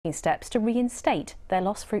steps to reinstate their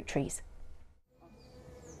lost fruit trees.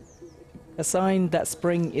 A sign that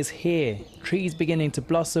spring is here, trees beginning to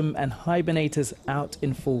blossom and hibernators out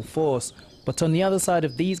in full force. But on the other side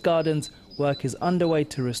of these gardens, work is underway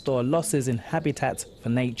to restore losses in habitats for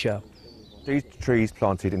nature. These trees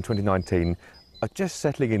planted in 2019 are just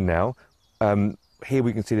settling in now. Here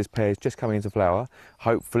we can see this pear is just coming into flower.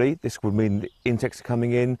 Hopefully this would mean the insects are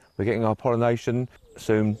coming in, we're getting our pollination,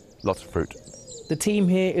 soon lots of fruit. The team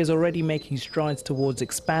here is already making strides towards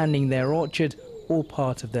expanding their orchard, all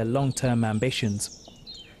part of their long-term ambitions.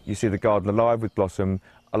 You see the garden alive with blossom,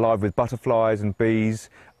 alive with butterflies and bees,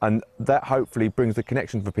 and that hopefully brings the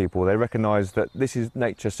connection for people. They recognise that this is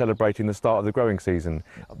nature celebrating the start of the growing season.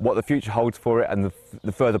 What the future holds for it and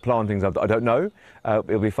the further plantings, I don't know.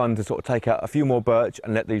 It'll be fun to sort of take out a few more birch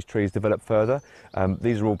and let these trees develop further.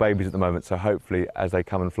 These are all babies at the moment, so hopefully as they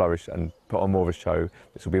come and flourish and put on more of a show,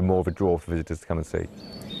 this will be more of a draw for visitors to come and see.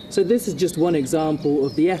 So this is just one example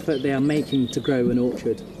of the effort they are making to grow an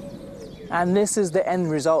orchard. And this is the end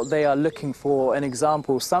result they are looking for, an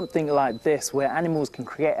example, something like this, where animals can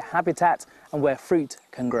create a habitat and where fruit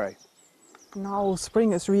can grow. Now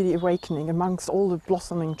spring is really awakening amongst all the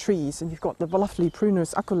blossoming trees, and you've got the lovely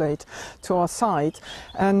Prunus acaulate to our side,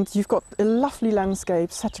 and you've got a lovely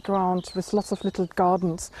landscape set around with lots of little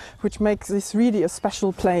gardens, which makes this really a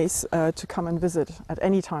special place to come and visit at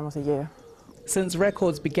any time of the year. Since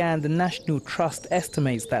records began, the National Trust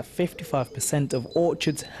estimates that 55% of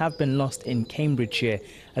orchards have been lost in Cambridgeshire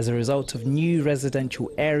as a result of new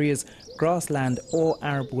residential areas, grassland or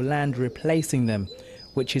arable land replacing them,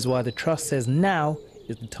 which is why the Trust says now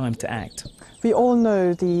is the time to act. We all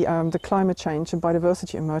know the climate change and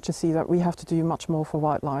biodiversity emergency, that we have to do much more for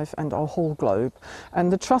wildlife and our whole globe.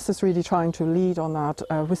 And the Trust is really trying to lead on that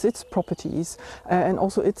with its properties and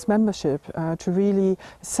also its membership to really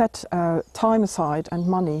set time aside and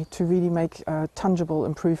money to really make tangible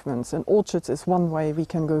improvements. And orchards is one way we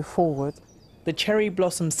can go forward. The cherry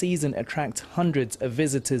blossom season attracts hundreds of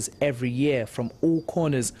visitors every year from all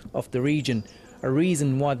corners of the region, a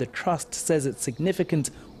reason why the Trust says it's significant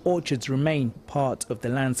orchards remain part of the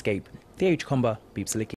landscape. Theo Chikomba, BBC.